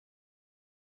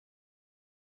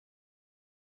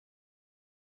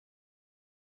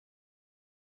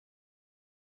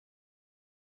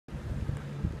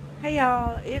Hey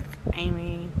y'all, it's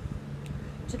Amy.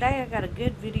 Today I got a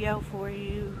good video for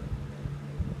you,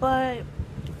 but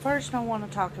first I want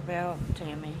to talk about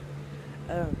Tammy.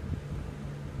 Uh,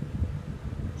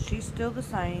 she's still the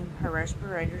same. Her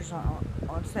respirator's on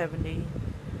 70.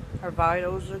 Her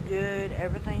vitals are good.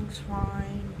 Everything's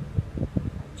fine.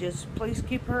 Just please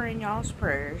keep her in y'all's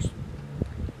prayers.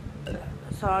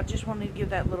 So I just wanted to give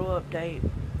that little update.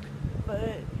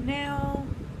 But now,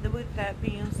 with that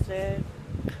being said,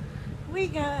 we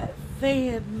got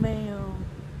fan mail.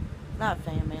 Not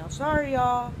fan mail. Sorry,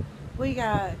 y'all. We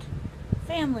got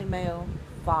family mail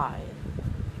 5.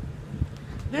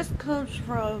 This comes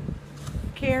from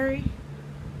Carrie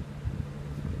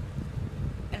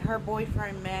and her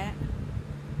boyfriend Matt.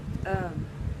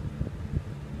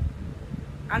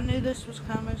 I knew this was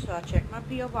coming, so I checked my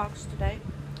P.O. box today,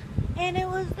 and it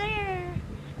was there.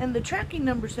 And the tracking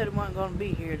number said it wasn't going to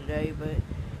be here today, but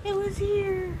it was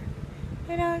here,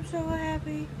 and I'm so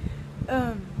happy.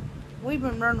 We've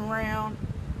been running around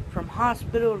from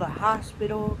hospital to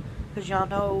hospital, because y'all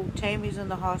know Tammy's in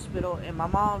the hospital and my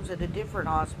mom's at a different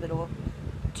hospital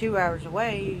 2 hours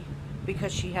away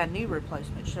because she had knee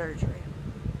replacement surgery.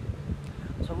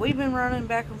 So we've been running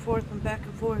back and forth and back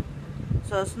and forth.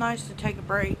 So it's nice to take a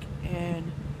break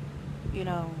and,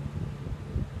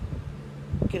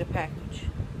 get a package.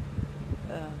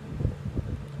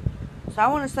 So I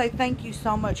want to say thank you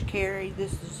so much, Carrie.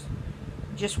 This is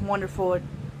just wonderful.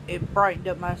 It brightened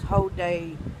up my whole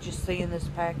day just seeing this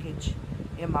package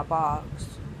in my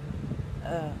box.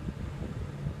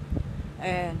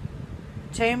 And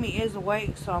Tammy is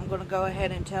awake, so I'm going to go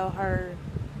ahead and tell her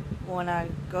when I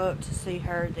go up to see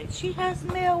her that she has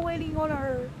mail waiting on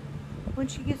her when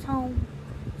she gets home.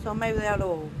 So maybe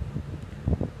that'll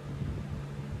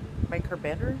make her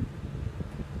better.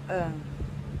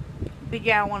 But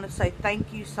yeah, I want to say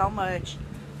thank you so much.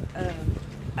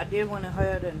 I did went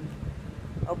ahead and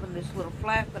open this little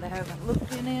flap, but I haven't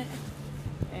looked in it.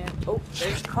 And oh,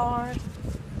 there's a card.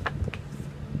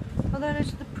 Oh, that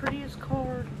is the prettiest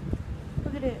card.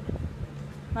 Look at it.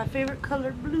 My favorite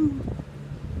color, blue.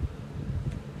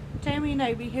 Tammy and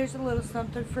Abby, here's a little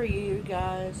something for you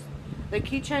guys. The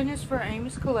keychain is for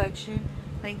Amy's collection.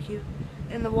 Thank you.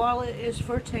 And the wallet is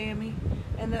for Tammy.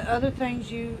 And the other things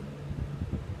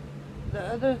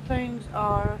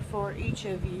are for each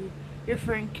of you. Your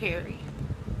friend Carrie.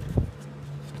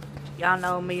 Y'all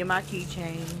know me and my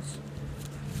keychains.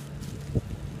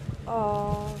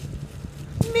 Oh,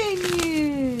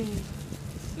 Minion!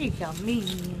 You got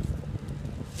Minion.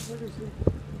 What is it?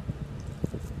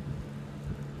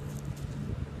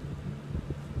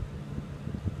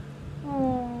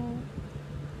 Oh,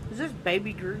 is this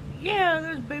Baby Groot? Yeah,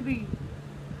 there's Baby.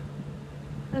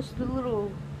 That's the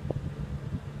little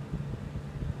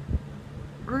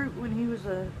Groot when he was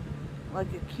like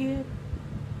a kid.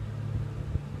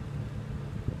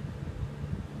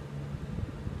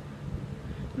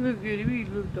 Look at him, he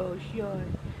looked all shy.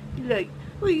 He's like,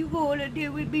 what you gonna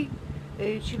do with me?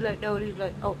 And she like, no, and he's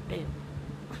like, oh, damn.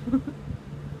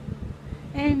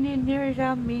 And then there's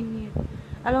our Minion.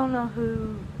 I don't know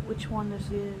which one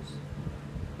this is,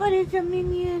 but it's a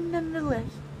Minion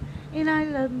nonetheless. And I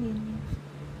love Minions.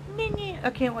 Minion. I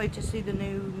can't wait to see the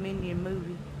new Minion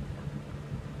movie.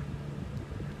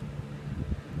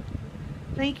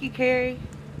 Thank you, Carrie.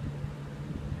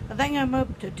 I think I'm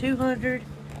up to 220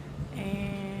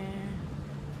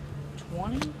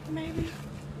 maybe.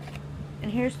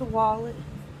 And here's the wallet.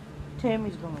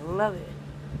 Tammy's gonna love it.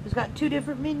 It's got 2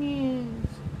 different Minions.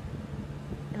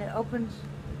 And it opens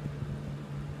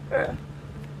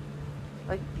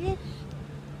like this.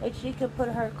 And she could put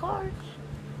her cards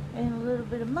and a little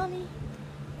bit of money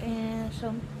and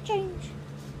some change.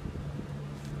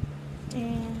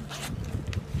 And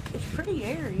it's pretty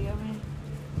airy. I mean,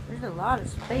 there's a lot of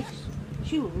space.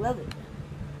 She would love it.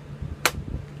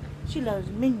 She loves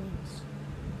Minions.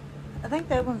 I think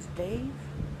that one's Dave.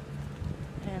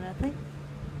 And I think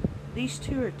these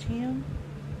 2 are Tim.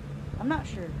 I'm not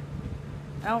sure.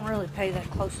 I don't really pay that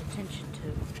close attention to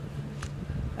them.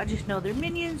 I just know they're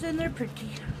Minions and they're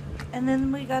pretty. And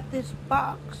then we got this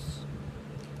box.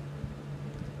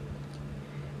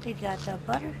 They got the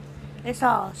butter. It's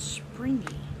all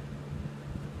springy.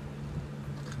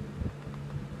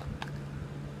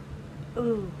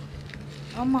 Ooh.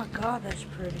 Oh my God, that's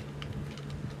pretty.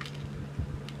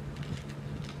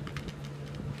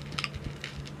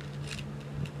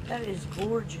 That is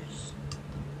gorgeous.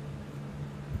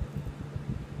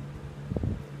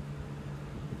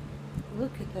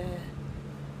 Look at that.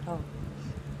 Oh.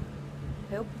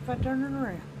 Help if I turn it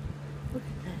around. Look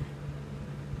at that.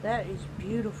 That is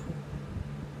beautiful.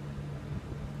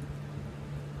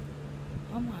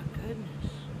 Oh my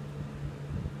goodness.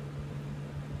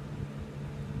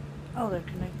 Oh, they're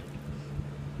connected.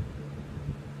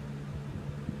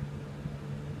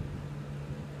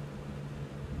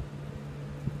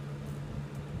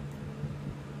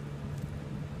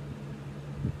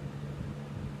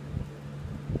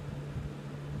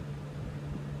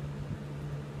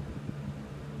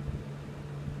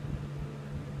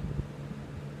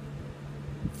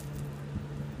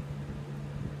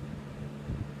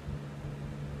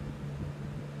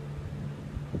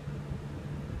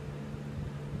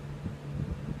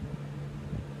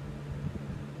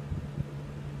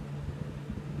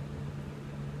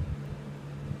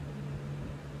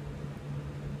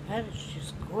 That is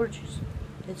just gorgeous.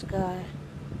 It's got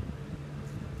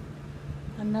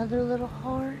another little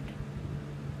heart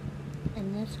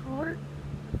and this heart.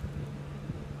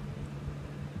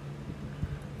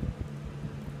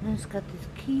 And it's got this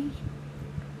key.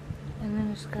 And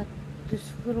then it's got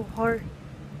this little heart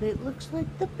that looks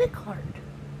like the big heart.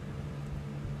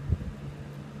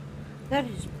 That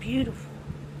is beautiful.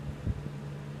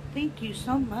 Thank you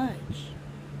so much.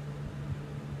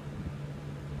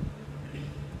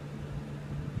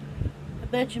 I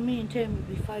bet you me and Tammy will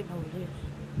be fighting over this.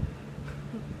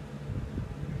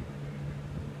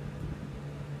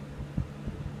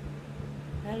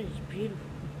 That is beautiful.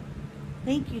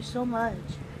 Thank you so much.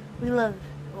 We love,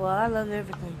 well, I love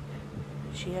everything.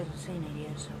 She hasn't seen it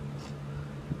yet, so.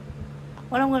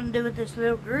 What I'm going to do with this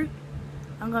little group,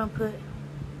 I'm going to put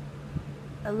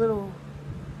a little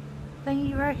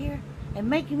thingy right here and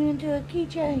make him into a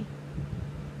keychain.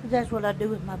 That's what I do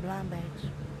with my blind bags.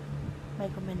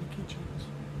 Make them into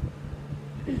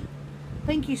keychains.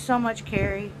 Thank you so much,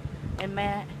 Carrie and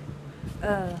Matt.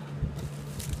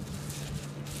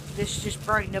 This just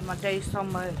brightened up my day so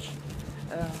much.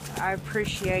 I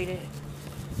appreciate it,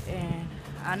 and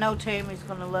I know Tammy's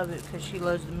gonna love it because she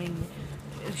loves the menu.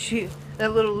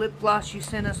 That little lip gloss you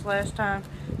sent us last time,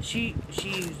 she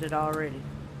used it already,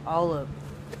 all of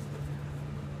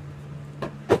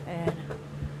it. And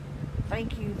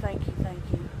thank you.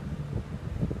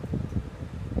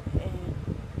 And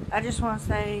I just want to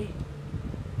say,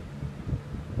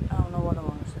 I don't know what I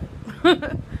want to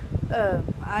say.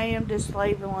 I am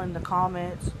dislabeling the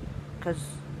comments because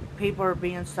people are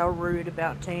being so rude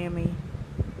about Tammy.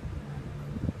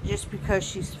 Just because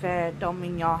she's fat don't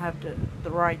mean y'all have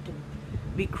the right to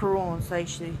be cruel and say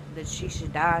that she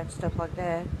should die and stuff like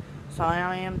that. So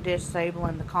I am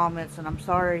disabling the comments, and I'm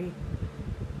sorry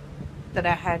that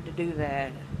I had to do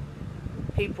that.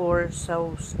 People are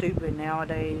so stupid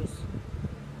nowadays.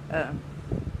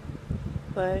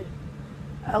 But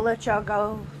I'll let y'all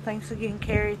go. Thanks again,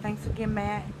 Carrie. Thanks again,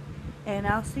 Matt. And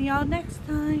I'll see y'all next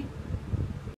time.